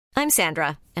I'm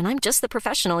Sandra, and I'm just the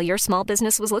professional your small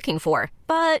business was looking for.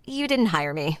 But you didn't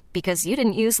hire me because you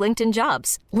didn't use LinkedIn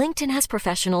Jobs. LinkedIn has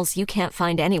professionals you can't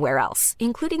find anywhere else,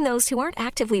 including those who aren't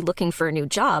actively looking for a new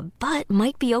job, but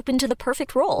might be open to the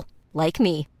perfect role, like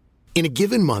me. In a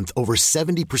given month, over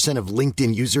 70% of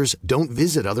LinkedIn users don't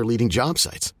visit other leading job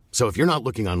sites. So if you're not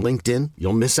looking on LinkedIn,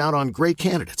 you'll miss out on great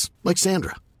candidates like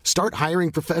Sandra. Start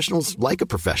hiring professionals like a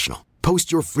professional.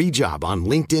 Post your free job on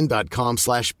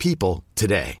linkedin.com/people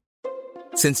today.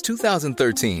 Since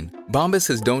 2013, Bombas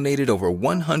has donated over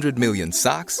 100 million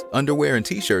socks, underwear, and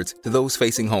T-shirts to those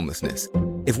facing homelessness.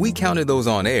 If we counted those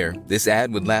on air, this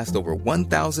ad would last over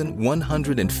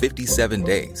 1,157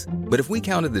 days. But if we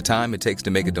counted the time it takes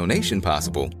to make a donation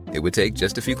possible, it would take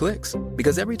just a few clicks.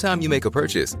 Because every time you make a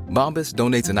purchase, Bombas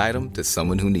donates an item to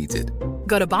someone who needs it.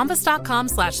 Go to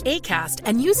bombas.com/ACAST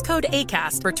and use code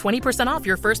ACAST for 20% off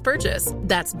your first purchase.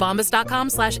 That's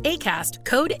bombas.com/ACAST,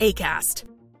 code ACAST.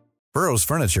 Burrow's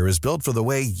furniture is built for the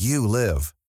way you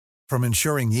live. From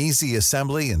ensuring easy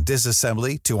assembly and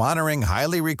disassembly to honoring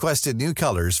highly requested new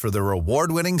colors for their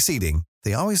award-winning seating,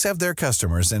 they always have their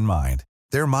customers in mind.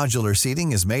 Their modular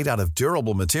seating is made out of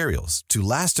durable materials to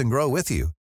last and grow with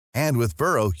you. And with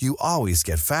Burrow, you always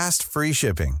get fast, free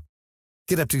shipping.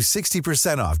 Get up to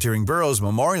 60% off during Burrow's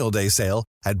Memorial Day sale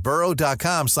at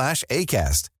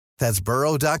burrow.com/ACAST. That's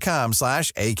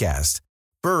burrow.com/ACAST.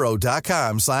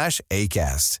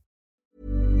 burrow.com/ACAST.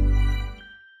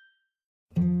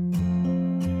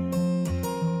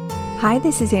 Hi,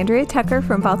 this is Andrea Tucker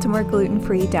from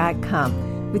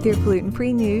BaltimoreGlutenFree.com with your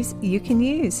gluten-free news you can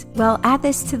use. Well, add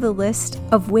this to the list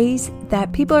of ways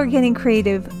that people are getting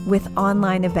creative with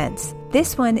online events.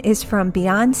 This one is from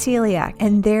Beyond Celiac,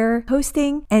 and they're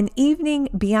hosting an evening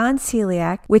Beyond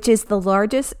Celiac, which is the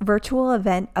largest virtual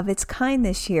event of its kind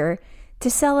this year, to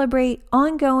celebrate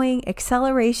ongoing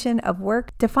acceleration of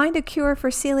work to find a cure for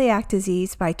celiac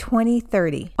disease by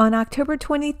 2030. On October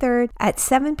 23rd at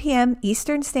 7 p.m.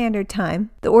 Eastern Standard Time,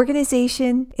 the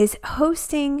organization is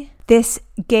hosting this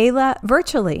gala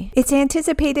virtually. It's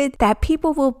anticipated that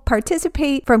people will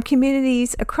participate from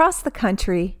communities across the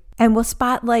country and will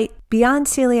spotlight Beyond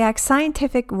Celiac's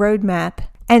scientific roadmap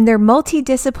and their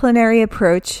multidisciplinary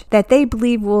approach that they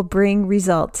believe will bring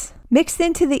results. Mixed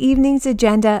into the evening's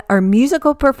agenda are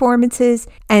musical performances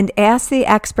and Ask the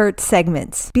Expert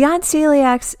segments. Beyond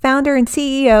Celiac's founder and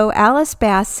CEO Alice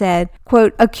Bass said,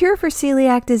 quote, "A cure for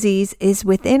celiac disease is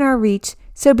within our reach,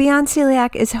 so Beyond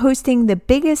Celiac is hosting the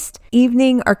biggest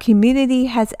evening our community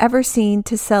has ever seen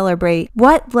to celebrate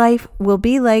what life will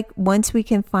be like once we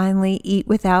can finally eat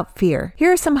without fear.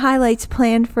 Here are some highlights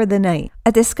planned for the night.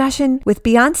 A discussion with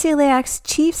Beyond Celiac's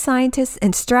Chief Scientist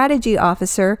and Strategy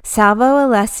Officer, Salvo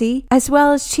Alessi, as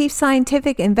well as Chief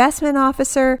Scientific Investment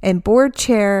Officer and Board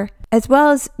Chair, as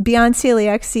well as Beyond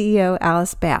Celiac CEO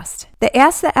Alice Bass. The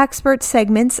Ask the Expert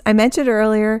segments I mentioned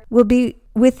earlier will be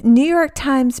with New York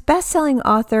Times bestselling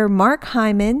author Mark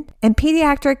Hyman and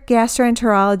pediatric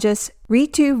gastroenterologist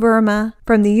Ritu Verma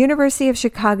from the University of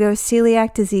Chicago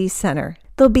Celiac Disease Center.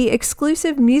 There'll be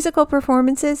exclusive musical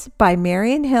performances by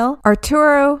Marion Hill,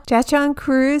 Arturo Chacon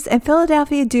Cruz, and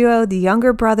Philadelphia duo The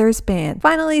Younger Brothers Band.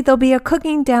 Finally, there'll be a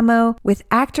cooking demo with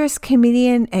actress,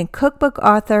 comedian, and cookbook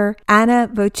author Anna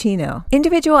Vocino.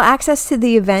 Individual access to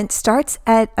the event starts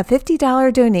at a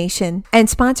 $50 donation, and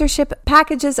sponsorship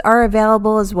packages are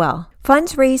available as well.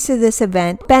 Funds raised to this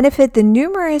event benefit the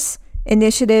numerous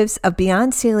initiatives of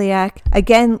Beyond Celiac,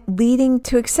 again leading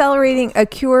to accelerating a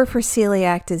cure for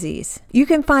celiac disease. You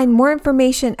can find more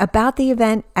information about the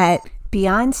event at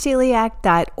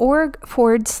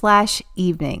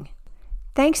beyondceliac.org/evening.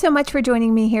 Thanks so much for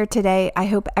joining me here today. I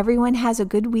hope everyone has a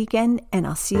good weekend, and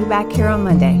I'll see you back here on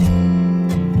Monday.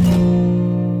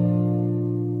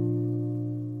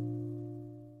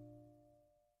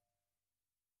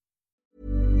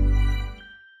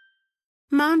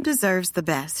 Mom deserves the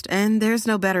best, and there's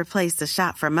no better place to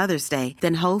shop for Mother's Day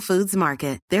than Whole Foods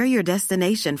Market. They're your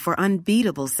destination for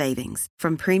unbeatable savings,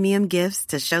 from premium gifts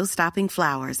to show-stopping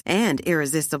flowers and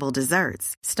irresistible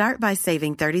desserts. Start by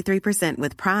saving 33%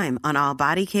 with Prime on all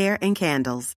body care and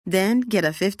candles. Then get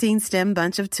a 15-stem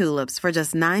bunch of tulips for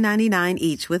just $9.99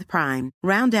 each with Prime.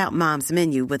 Round out Mom's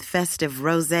menu with festive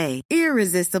rosé,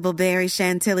 irresistible berry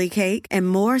chantilly cake, and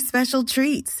more special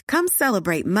treats. Come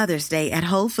celebrate Mother's Day at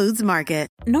Whole Foods Market.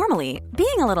 Normally,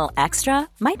 being a little extra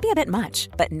might be a bit much,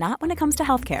 but not when it comes to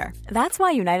healthcare. That's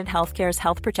why United Healthcare's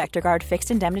Health Protector Guard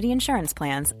fixed indemnity insurance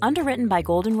plans, underwritten by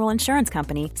Golden Rule Insurance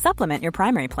Company, supplement your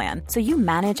primary plan so you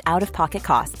manage out-of-pocket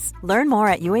costs. Learn more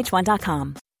at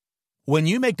UH1.com. When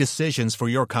you make decisions for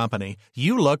your company,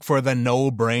 you look for the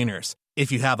no-brainers.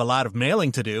 If you have a lot of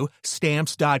mailing to do,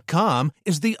 Stamps.com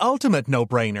is the ultimate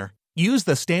no-brainer. Use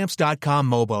the Stamps.com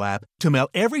mobile app to mail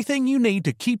everything you need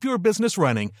to keep your business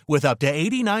running with up to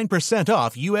 89%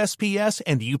 off USPS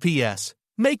and UPS.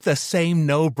 Make the same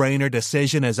no-brainer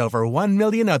decision as over 1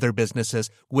 million other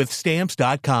businesses with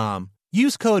Stamps.com.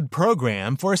 Use code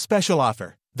PROGRAM for a special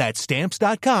offer. That's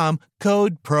Stamps.com,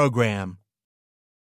 code PROGRAM.